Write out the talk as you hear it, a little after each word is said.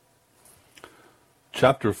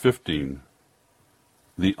Chapter 15.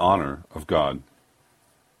 The Honor of God.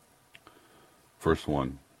 Verse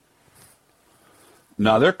 1.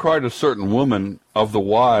 Now there cried a certain woman of the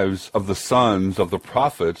wives of the sons of the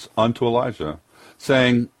prophets unto Elijah,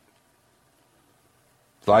 saying,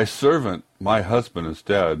 Thy servant, my husband, is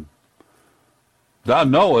dead. Thou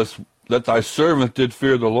knowest that thy servant did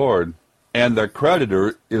fear the Lord, and the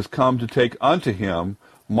creditor is come to take unto him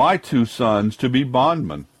my 2 sons to be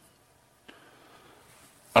bondmen.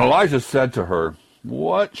 And Elijah said to her,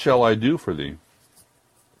 What shall I do for thee?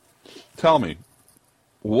 Tell me,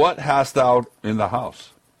 what hast thou in the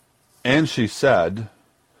house? And she said,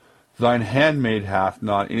 Thine handmaid hath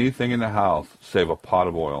not anything in the house, save a pot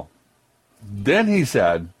of oil. Then he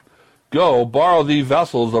said, Go, borrow thee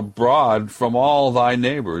vessels abroad from all thy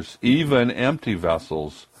neighbors, even empty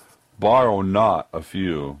vessels. Borrow not a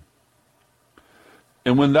few.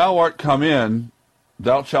 And when thou art come in,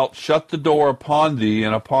 thou shalt shut the door upon thee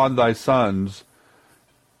and upon thy sons,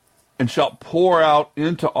 and shalt pour out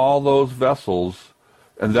into all those vessels,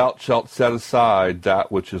 and thou shalt set aside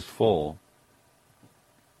that which is full.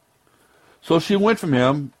 So she went from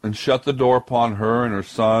him, and shut the door upon her and her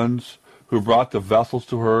sons, who brought the vessels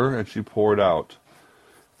to her, and she poured out.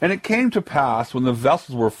 And it came to pass, when the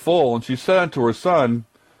vessels were full, and she said unto her son,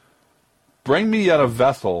 Bring me yet a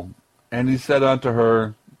vessel. And he said unto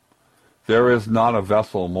her, There is not a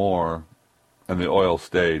vessel more. And the oil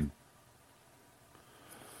stayed.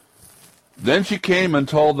 Then she came and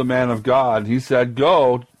told the man of God. He said,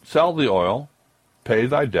 Go, sell the oil, pay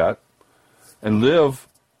thy debt, and live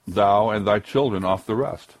thou and thy children off the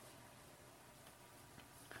rest.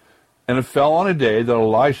 And it fell on a day that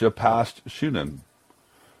Elisha passed Shunem,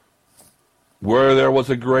 where there was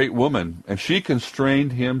a great woman, and she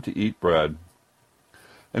constrained him to eat bread.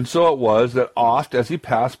 And so it was that oft as he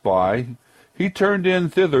passed by, he turned in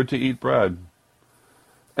thither to eat bread.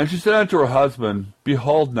 And she said unto her husband,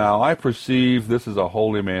 Behold now, I perceive this is a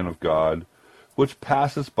holy man of God, which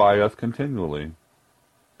passeth by us continually.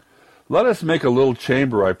 Let us make a little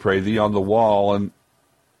chamber, I pray thee, on the wall, and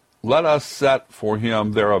let us set for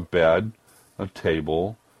him there a bed, a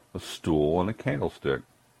table, a stool, and a candlestick.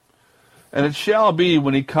 And it shall be,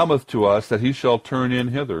 when he cometh to us, that he shall turn in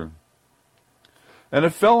hither. And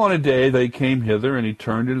it fell on a day that he came hither, and he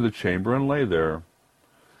turned into the chamber and lay there.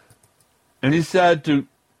 And he said to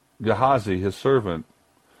Gehazi, his servant,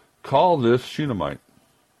 Call this Shunammite.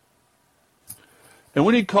 And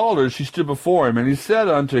when he called her, she stood before him, and he said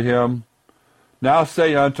unto him, Now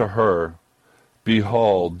say unto her,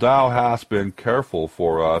 Behold, thou hast been careful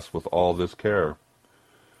for us with all this care.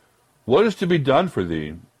 What is to be done for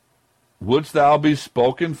thee? Wouldst thou be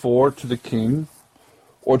spoken for to the king,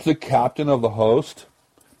 or to the captain of the host?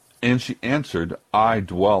 And she answered, I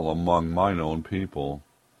dwell among mine own people.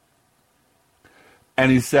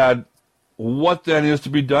 And he said, What then is to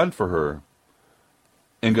be done for her?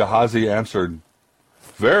 And Gehazi answered,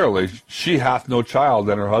 Verily, she hath no child,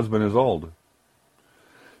 and her husband is old.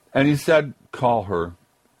 And he said, Call her.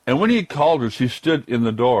 And when he called her, she stood in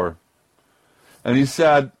the door. And he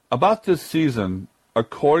said, About this season,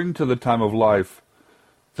 according to the time of life,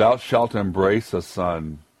 thou shalt embrace a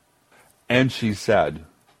son. And she said,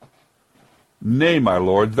 Nay, my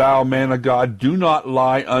lord, thou man of God, do not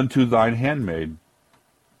lie unto thine handmaid.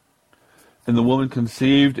 And the woman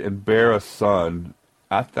conceived and bare a son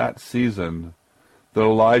at that season that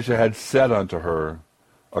Elijah had said unto her,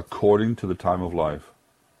 according to the time of life.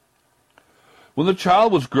 When the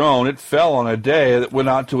child was grown, it fell on a day that went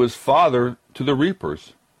out to his father to the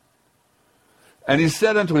reapers. And he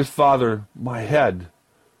said unto his father, My head,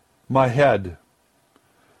 my head.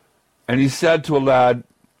 And he said to a lad,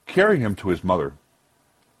 Carry him to his mother.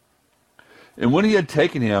 And when he had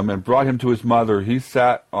taken him and brought him to his mother, he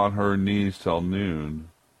sat on her knees till noon,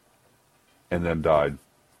 and then died.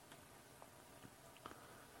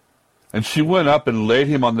 And she went up and laid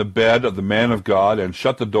him on the bed of the man of God, and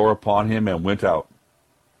shut the door upon him, and went out.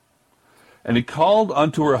 And he called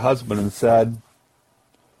unto her husband, and said,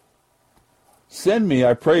 Send me,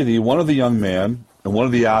 I pray thee, one of the young men, and one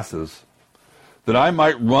of the asses, that I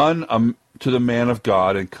might run to the man of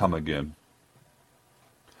God, and come again.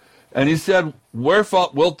 And he said, Wherefore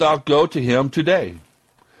wilt thou go to him today?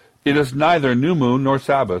 It is neither new moon nor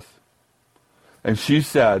Sabbath. And she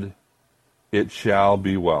said, It shall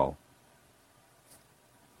be well.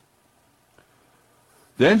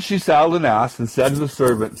 Then she saddled an ass, and said to the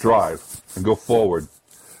servant, Drive, and go forward.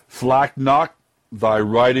 Slack not thy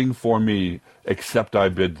riding for me, except I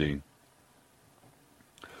bid thee.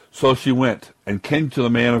 So she went, and came to the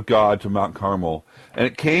man of God to Mount Carmel. And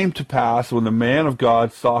it came to pass, when the man of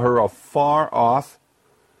God saw her afar off,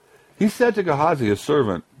 he said to Gehazi, his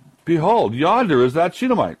servant, Behold, yonder is that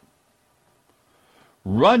Shunammite.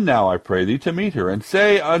 Run now, I pray thee, to meet her, and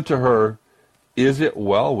say unto her, Is it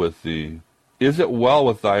well with thee? Is it well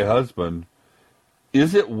with thy husband?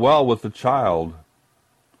 Is it well with the child?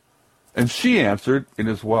 And she answered, It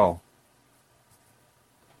is well.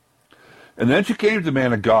 And then she came to the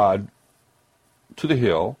man of God to the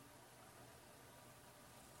hill,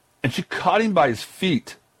 and she caught him by his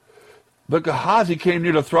feet. But Gehazi came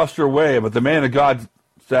near to thrust her away, but the man of God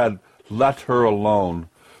said, Let her alone,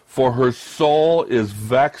 for her soul is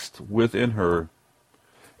vexed within her.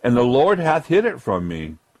 And the Lord hath hid it from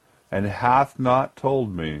me, and hath not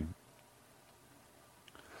told me.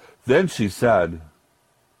 Then she said,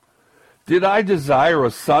 Did I desire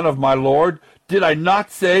a son of my Lord? Did I not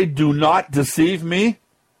say, Do not deceive me?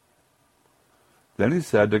 Then he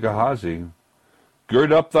said to Gehazi,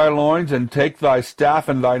 Gird up thy loins, and take thy staff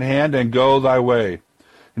in thine hand, and go thy way.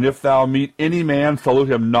 And if thou meet any man, salute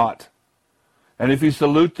him not. And if he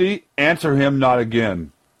salute thee, answer him not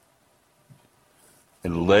again.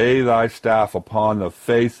 And lay thy staff upon the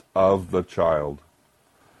face of the child.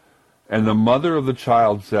 And the mother of the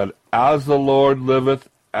child said, As the Lord liveth,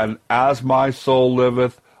 and as my soul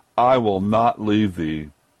liveth, I will not leave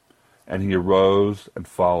thee. And he arose and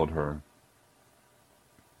followed her.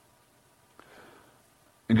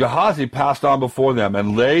 And Gehazi passed on before them,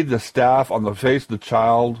 and laid the staff on the face of the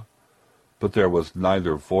child, but there was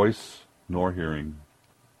neither voice nor hearing.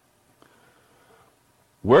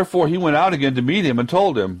 Wherefore he went out again to meet him, and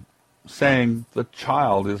told him, saying, The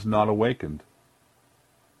child is not awakened.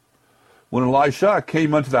 When Elisha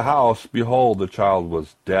came unto the house, behold, the child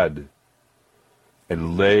was dead,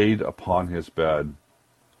 and laid upon his bed.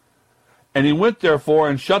 And he went therefore,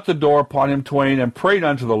 and shut the door upon him twain, and prayed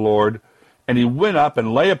unto the Lord. And he went up,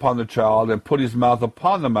 and lay upon the child, and put his mouth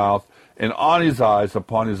upon the mouth, and on his eyes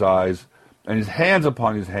upon his eyes, and his hands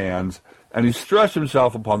upon his hands. And he stretched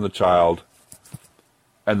himself upon the child,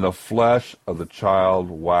 and the flesh of the child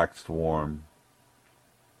waxed warm.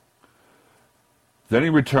 Then he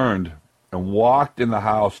returned, and walked in the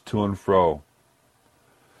house to and fro,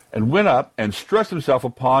 and went up, and stretched himself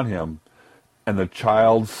upon him, and the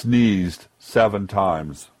child sneezed 7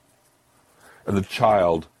 times. And the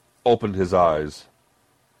child opened his eyes.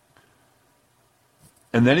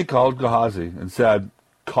 And then he called Gehazi, and said,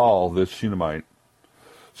 Call this Shunammite.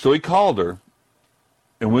 So he called her,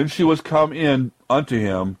 and when she was come in unto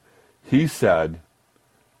him, he said,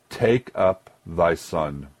 Take up thy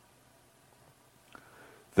son.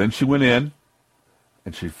 Then she went in,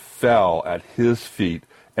 and she fell at his feet,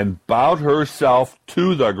 and bowed herself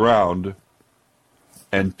to the ground,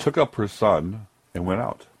 and took up her son, and went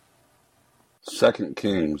out. 2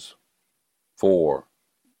 Kings 4,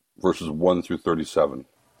 verses 1 through 37.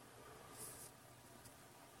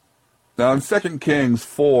 Now in 2 Kings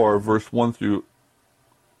 4, verse 1 through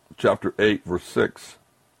chapter 8, verse 6,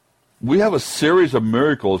 we have a series of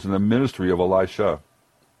miracles in the ministry of Elisha.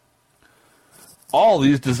 All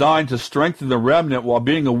these designed to strengthen the remnant while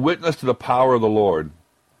being a witness to the power of the Lord.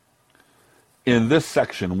 In this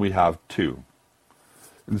section we have 2.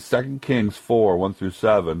 In 2 Kings 4, 1 through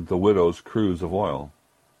 7, the widow's cruse of oil.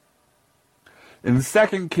 In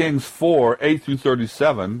 2 Kings 4, 8 through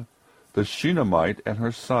 37, the Shunammite and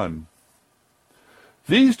her son.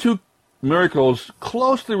 These 2 miracles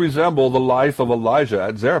closely resemble the life of Elijah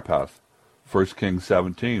at Zarephath, 1 Kings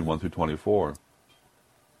 17, 1 through 24.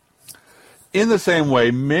 In the same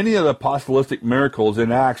way, many of the apostolistic miracles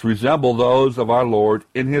in Acts resemble those of our Lord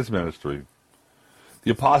in his ministry.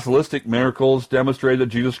 The apostolistic miracles demonstrate that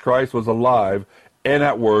Jesus Christ was alive and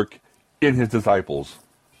at work in his disciples.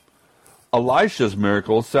 Elisha's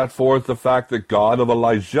miracles set forth the fact that God of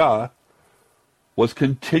Elijah was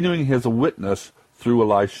continuing his witness through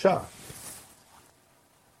Elisha.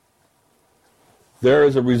 There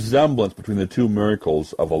is a resemblance between the 2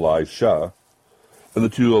 miracles of Elisha and the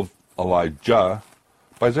 2 of Elijah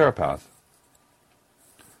by Zarephath.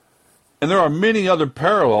 And there are many other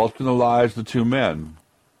parallels between the lives of the 2 men.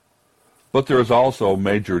 But there is also a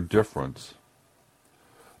major difference.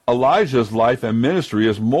 Elijah's life and ministry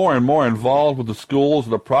is more and more involved with the schools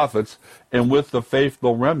of the prophets and with the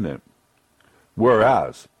faithful remnant.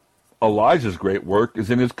 Whereas Elijah's great work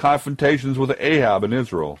is in his confrontations with Ahab in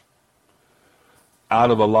Israel.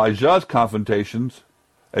 Out of Elijah's confrontations,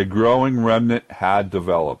 a growing remnant had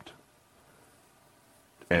developed.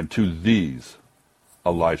 And to these,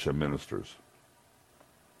 Elisha ministers.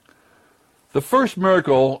 The first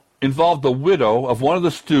miracle involved the widow of one of the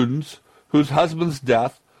students whose husband's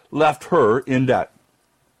death left her in debt.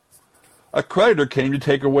 A creditor came to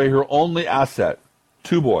take away her only asset,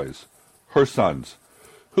 2 boys, her sons,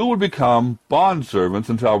 who would become bondservants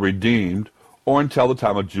until redeemed or until the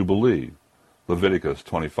time of Jubilee, Leviticus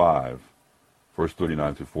 25, verse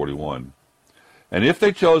 39 through 41. And if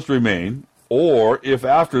they chose to remain, or if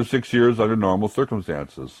after 6 years under normal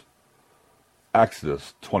circumstances,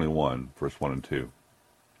 Exodus 21, verse 1 and 2.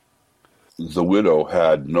 The widow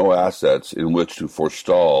had no assets in which to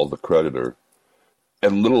forestall the creditor,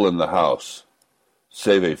 and little in the house,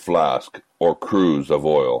 save a flask or cruse of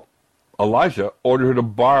oil. Elijah ordered her to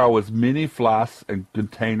borrow as many flasks and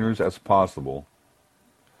containers as possible,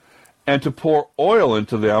 and to pour oil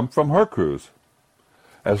into them from her cruse.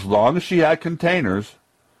 As long as she had containers,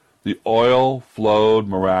 the oil flowed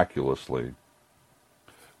miraculously.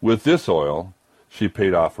 With this oil, she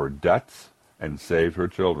paid off her debts and saved her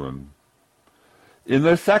children. In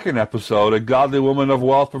the second episode, a godly woman of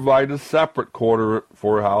wealth provided a separate quarter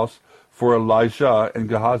for her house for Elijah and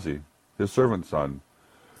Gehazi, his servant son,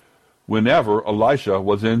 whenever Elisha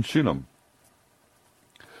was in Shunem.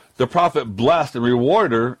 The prophet blessed and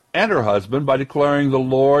rewarded her and her husband by declaring the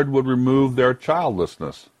Lord would remove their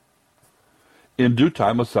childlessness. In due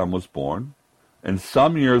time a son was born, and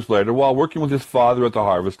some years later, while working with his father at the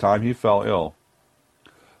harvest time, he fell ill.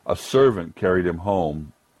 A servant carried him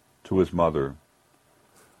home to his mother.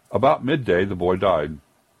 About midday, the boy died.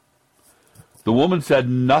 The woman said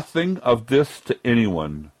nothing of this to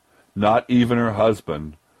anyone, not even her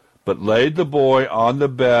husband, but laid the boy on the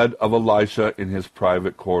bed of Elisha in his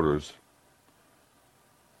private quarters.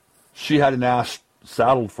 She had an ass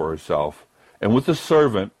saddled for herself, and with the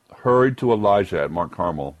servant hurried to Elijah at Mount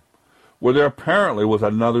Carmel, where there apparently was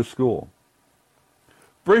another school.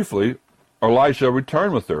 Briefly, Elisha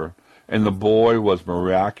returned with her, and the boy was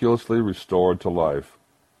miraculously restored to life.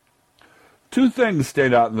 Two things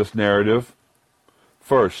stand out in this narrative.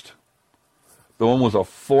 First, the woman was a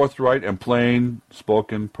forthright and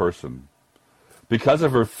plain-spoken person. Because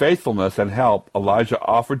of her faithfulness and help, Elijah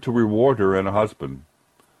offered to reward her and her husband.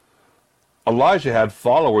 Elijah had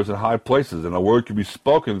followers in high places, and a word could be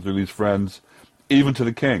spoken through these friends, even to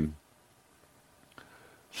the king.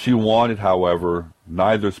 She wanted, however,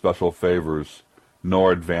 neither special favors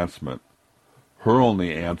nor advancement. Her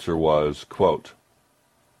only answer was, quote,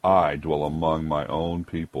 I dwell among my own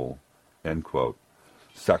people, end quote.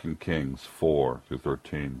 2 Kings 4 through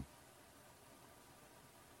 13.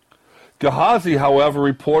 Gehazi, however,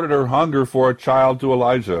 reported her hunger for a child to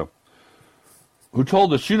Elijah, who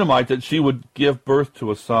told the Shunammite that she would give birth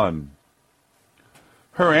to a son.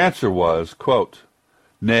 Her answer was, quote,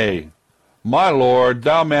 Nay, my lord,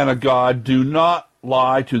 thou man of God, do not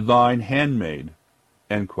lie to thine handmaid,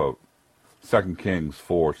 end quote. 2 Kings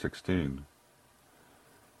 4:16.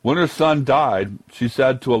 When her son died, she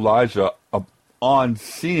said to Elijah on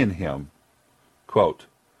seeing him, quote,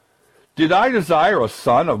 Did I desire a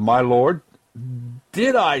son of my Lord?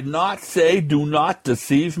 Did I not say, do not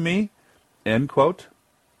deceive me? End quote.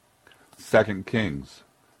 2 Kings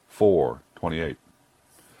 4:28.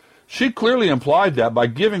 She clearly implied that by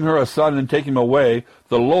giving her a son and taking him away,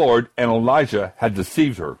 the Lord and Elijah had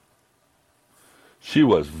deceived her. She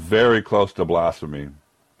was very close to blasphemy,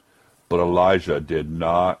 but Elijah did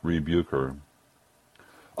not rebuke her.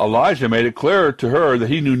 Elijah made it clear to her that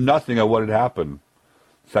he knew nothing of what had happened.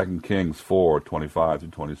 2 Kings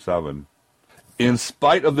 4:25-27. In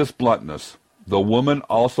spite of this bluntness, the woman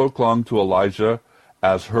also clung to Elijah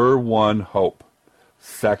as her one hope.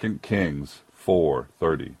 2 Kings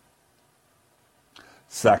 4:30.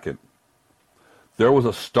 Second, there was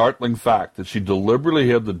a startling fact that she deliberately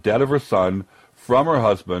hid the death of her son from her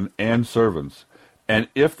husband and servants. And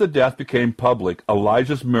if the death became public,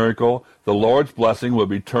 Elijah's miracle, the Lord's blessing, would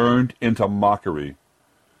be turned into mockery,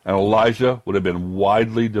 and Elijah would have been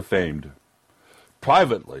widely defamed.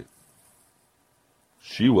 Privately,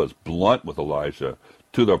 she was blunt with Elijah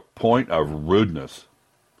to the point of rudeness.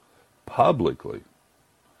 Publicly,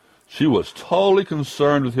 she was totally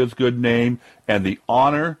concerned with his good name and the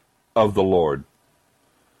honor of the Lord.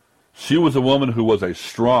 She was a woman who was a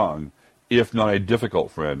strong, if not a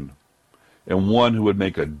difficult friend, and one who would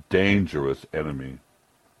make a dangerous enemy.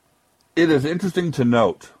 It is interesting to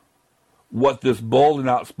note what this bold and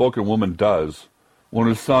outspoken woman does when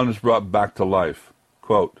her son is brought back to life.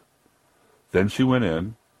 Quote, Then she went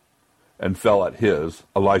in and fell at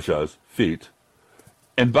Elijah's feet,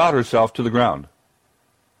 and bowed herself to the ground,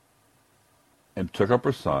 and took up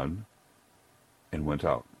her son and went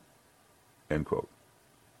out. End quote.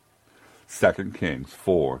 2 Kings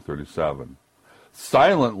 4:37.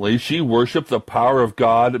 Silently, she worshipped the power of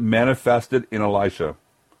God manifested in Elisha,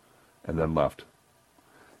 and then left.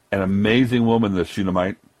 An amazing woman, this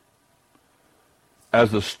Shunammite.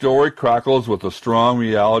 As the story crackles with the strong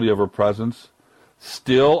reality of her presence,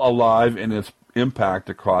 still alive in its impact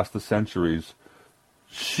across the centuries.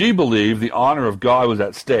 She believed the honor of God was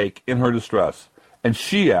at stake in her distress, and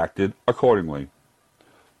she acted accordingly.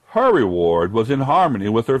 Her reward was in harmony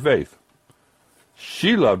with her faith.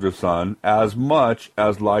 She loved her son as much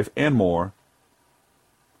as life and more,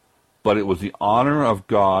 but it was the honor of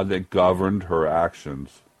God that governed her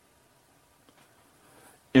actions.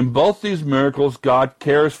 In both these miracles, God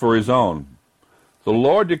cares for his own. The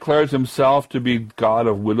Lord declares himself to be God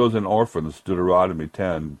of widows and orphans, Deuteronomy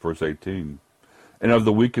 10, verse 18, and of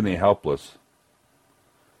the weak and the helpless.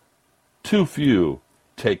 Too few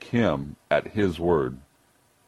take him at his word.